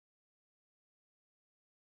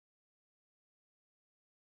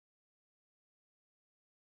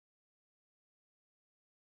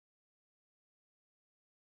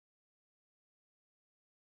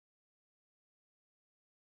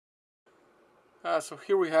So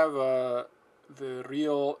here we have the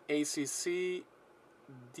RealACC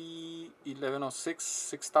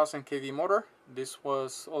D1106-6000KV motor. This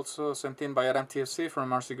was also sent in by Adam TFC from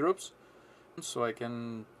RC Groups, so I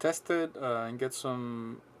can test it and get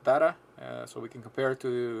some data so we can compare it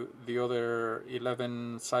to the other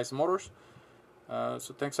 11 size motors.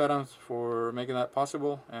 So thanks Adam for making that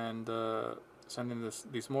possible and sending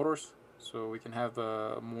these motors so we can have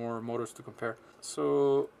more motors to compare.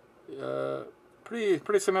 So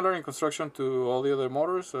pretty similar in construction to all the other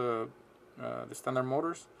motors, the standard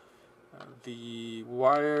motors. The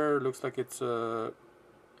wire looks like it's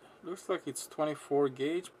 24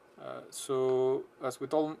 gauge. So as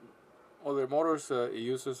with all other motors, it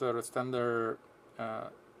uses a standard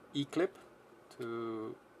E-clip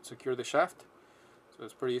to secure the shaft. So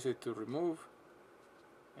it's pretty easy to remove,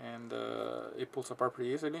 and it pulls apart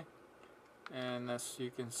pretty easily. And as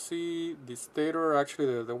you can see, the stator,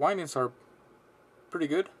 actually the windings are pretty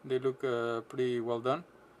good. They look pretty well done.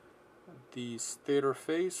 The stator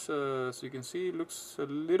face, as you can see, looks a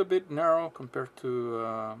little bit narrow compared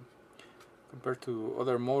to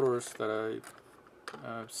other motors that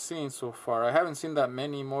I've seen so far. I haven't seen that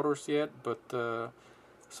many motors yet, but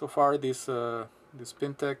so far this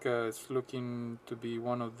Spintech is looking to be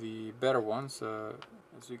one of the better ones.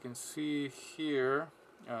 As you can see here,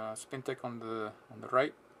 Spintech on the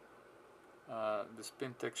right. The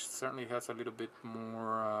Spintech certainly has a little bit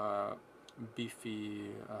more beefy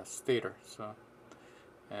stator. So,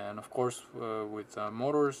 and of course, with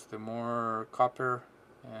motors, the more copper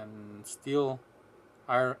and steel,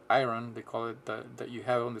 iron they call it, that you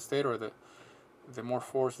have on the stator, the more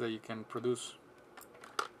force that you can produce.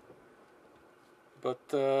 But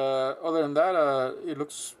other than that, it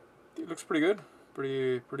looks pretty good,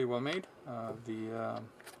 pretty well made.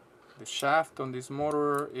 The shaft on this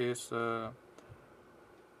motor is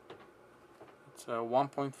it's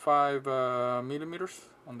 1.5 millimeters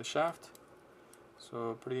on the shaft,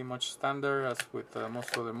 so pretty much standard as with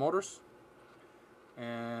most other motors.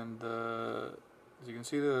 And as you can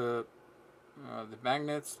see, the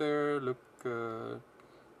magnets there look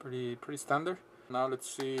pretty standard. Now let's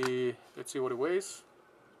see what it weighs.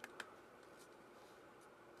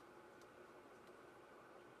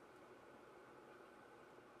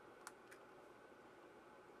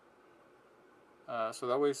 So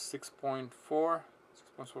that weighs 6.4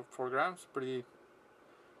 grams. Pretty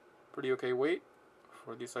okay weight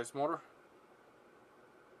for this size motor.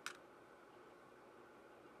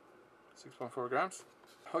 6.4 grams.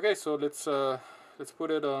 Okay, so let's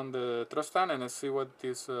put it on the thrust stand and let's see what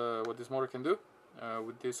this motor can do.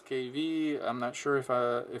 With this KV, I'm not sure if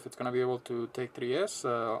it's gonna be able to take 3S.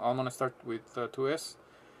 I'm gonna start with 2S,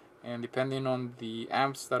 and depending on the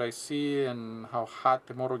amps that I see and how hot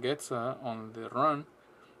the motor gets on the run,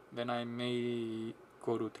 then I may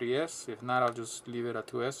go to 3S. If not, I'll just leave it at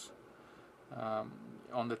 2S.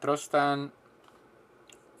 On the thrust stand,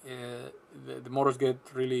 the motors get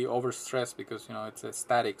really overstressed because it's a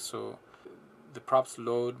static, so the props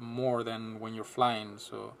load more than when you're flying.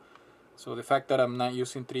 So the fact that I'm not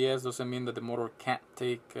using 3S doesn't mean that the motor can't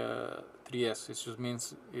take 3S. It just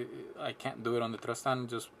means I can't do it on the thrust stand.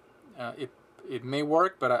 Just it may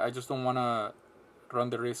work, but I just don't want to run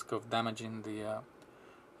the risk of damaging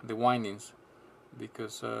the windings,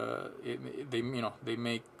 because it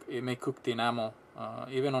may cook the enamel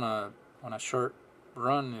even on a short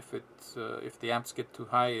run. If the amps get too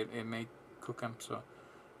high, it may cook them. So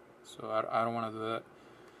I don't want to do that.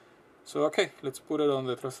 So okay, let's put it on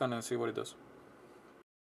the thrust stand and see what it does.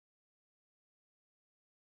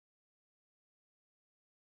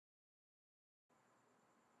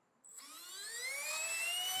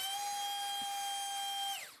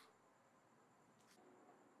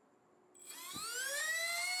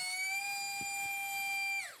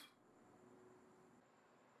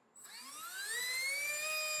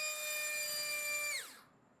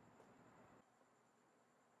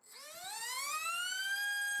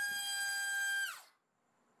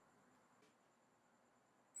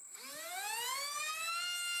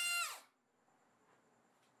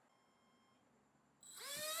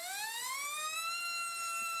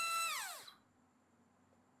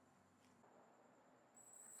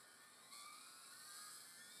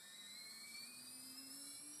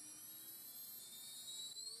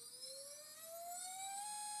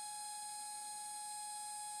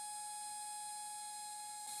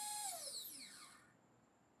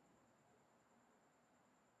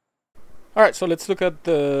 Alright, so let's look at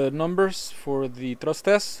the numbers for the thrust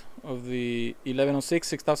test of the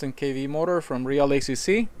 1106-6000KV motor from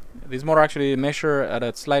RealACC. This motor actually measured at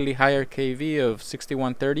a slightly higher KV of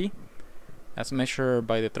 6130 as measured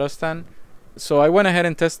by the thrust stand, So I went ahead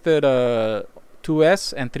and tested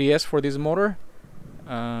 2S and 3S for this motor.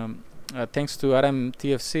 Thanks to Adam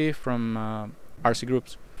TFC from RC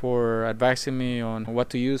Groups for advising me on what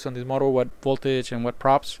to use on this motor, what voltage and what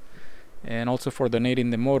props, and also for donating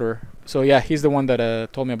the motor. So yeah, he's the one that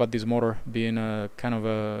told me about this motor being a kind of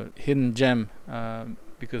a hidden gem,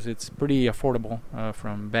 because it's pretty affordable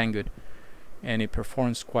from Banggood, and it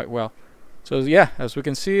performs quite well. So yeah, as we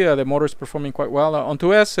can see, the motor is performing quite well. On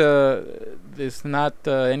 2S, it's not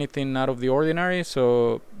anything out of the ordinary,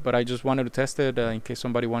 so but I just wanted to test it in case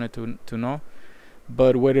somebody wanted to know.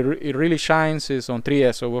 But where it really shines is on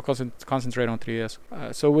 3S, so we'll concentrate on 3S.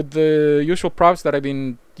 So with the usual props that I've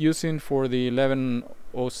been using for the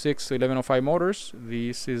 1106-1105 motors,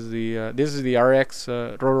 this is the RX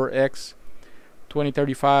Rotor X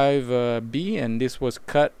 2035B, and this was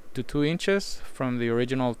cut to 2 inches from the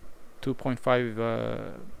original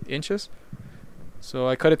 2.5 inches. So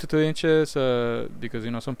I cut it to 2 inches because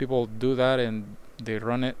some people do that and they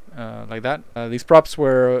run it like that. These props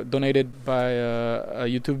were donated by a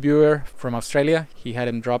YouTube viewer from Australia. He had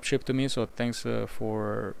them drop shipped to me, so thanks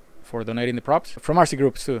for donating the props. From RC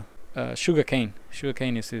Groups too. Sugarcane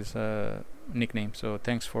is his nickname, so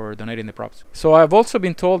thanks for donating the props. So I've also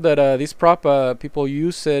been told that this prop people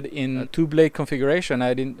use it in 2-blade configuration.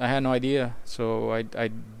 I had no idea, so I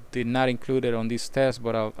did not include it on this test,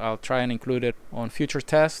 but I'll try and include it on future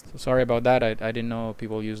tests. Sorry about that. I didn't know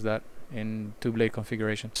people use that in 2-blade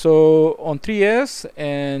configuration. So on 3S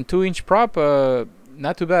and 2-inch prop,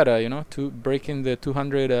 not too bad. Breaking the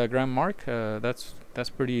 200 gram mark. That's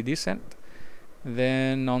pretty decent.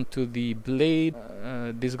 Then onto the blade.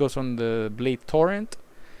 This goes on the blade torrent.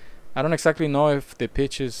 I don't exactly know if the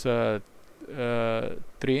pitch is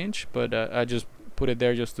 3-inch, but I just put it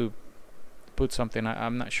there just to put something.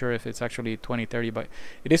 I'm not sure if it's actually 20-30, but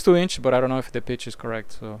it is 2-inch, but I don't know if the pitch is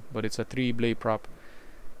correct. So, but it's a 3-blade prop.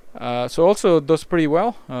 So also does pretty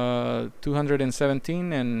well.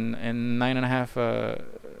 217 and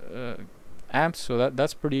 9.5 amps. So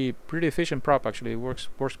that's pretty efficient prop actually. It works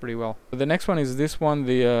pretty well. The next one is this one,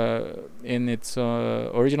 the in its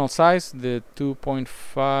original size, the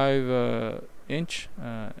 2.5 inch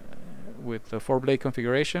with the 4-blade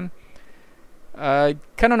configuration. I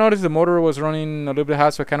kind of noticed the motor was running a little bit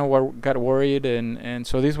hot, so I kind of got worried, and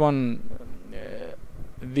so this one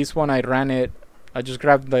I ran it. I just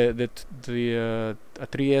grabbed a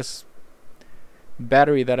 3S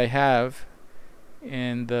battery that I have,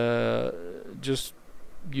 and just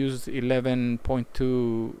used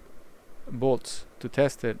 11.2 volts to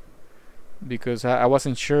test it, because I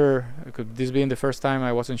wasn't sure. This being the first time,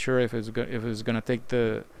 I wasn't sure if it was gonna take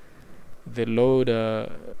the load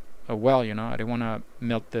well. I didn't want to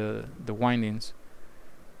melt the windings.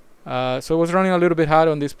 So it was running a little bit hot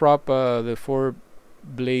on this prop. The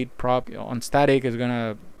 4-blade prop on static is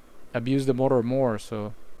gonna abuse the motor more.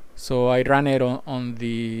 So I ran it on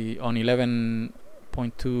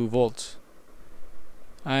 11.2 volts,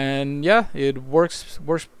 and yeah, it works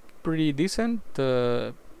pretty decent.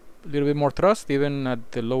 A little bit more thrust even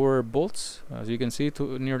at the lower volts. As you can see,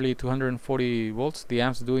 nearly 240 volts. The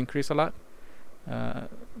amps do increase a lot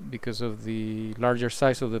because of the larger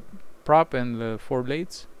size of the prop and the 4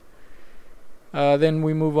 blades. Then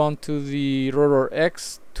we move on to the Rotor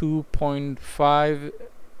X 2.5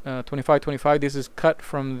 2525. This is cut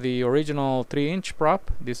from the original 3-inch prop.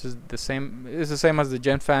 This is the same. It's the same as the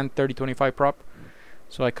Gen Fan 3025 prop.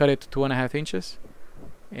 So I cut it to 2.5 inches.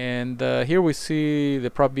 And here we see the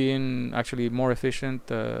prop being actually more efficient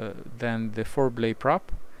than the 4-blade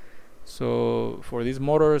prop. So for these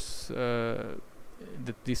motors,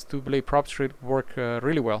 these 2-blade props work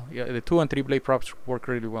really well. Yeah, the 2 and 3-blade props work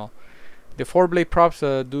really well. The 4-blade props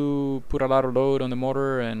do put a lot of load on the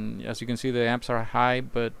motor, and as you can see, the amps are high.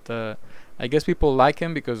 But I guess people like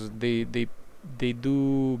them because they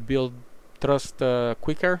do build thrust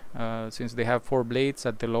quicker, since they have 4 blades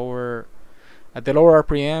at the lower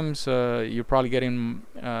RPMs. You're probably getting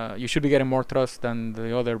you should be getting more thrust than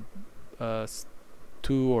the other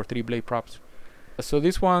 2 or 3 blade props. So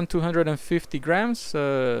this one, 250 grams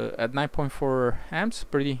at 9.4 amps,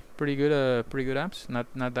 pretty good amps, not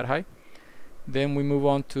that high. Then we move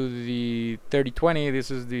on to the 3020.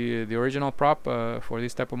 This is the original prop for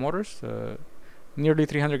this type of motors. Nearly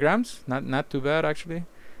 300 grams, not too bad actually.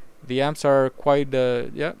 The amps are quite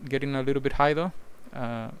getting a little bit high though.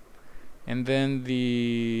 And then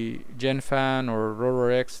the Gen Fan or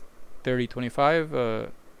Rotor X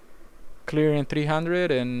 3025, clearing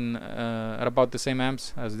 300 and at about the same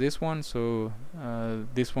amps as this one. So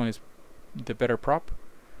this one is the better prop.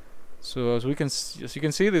 So as you can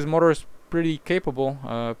see, this motor is pretty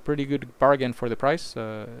capable, pretty good bargain for the price.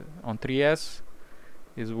 On 3S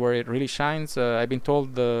is where it really shines. I've been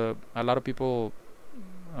told a lot of people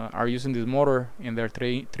are using this motor in their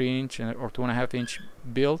 3-inch or 2.5-inch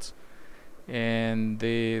builds, and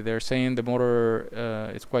they're saying the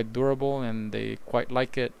motor is quite durable and they quite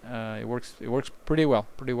like it. It works pretty well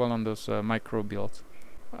on those micro builds.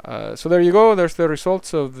 So there you go. There's the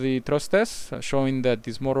results of the thrust test, showing that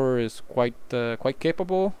this motor is quite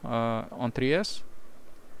capable on 3S,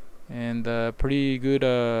 and pretty good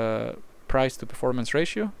price to performance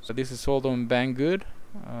ratio. So this is sold on Banggood,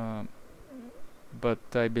 but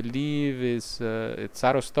I believe it's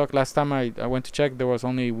out of stock. Last time I went to check, there was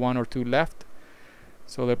only 1 or 2 left,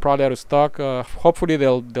 so they're probably out of stock. Hopefully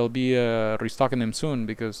they'll be restocking them soon,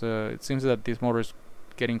 because it seems that this motor is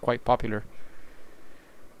getting quite popular.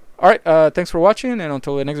 Alright, thanks for watching, and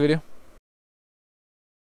until the next video.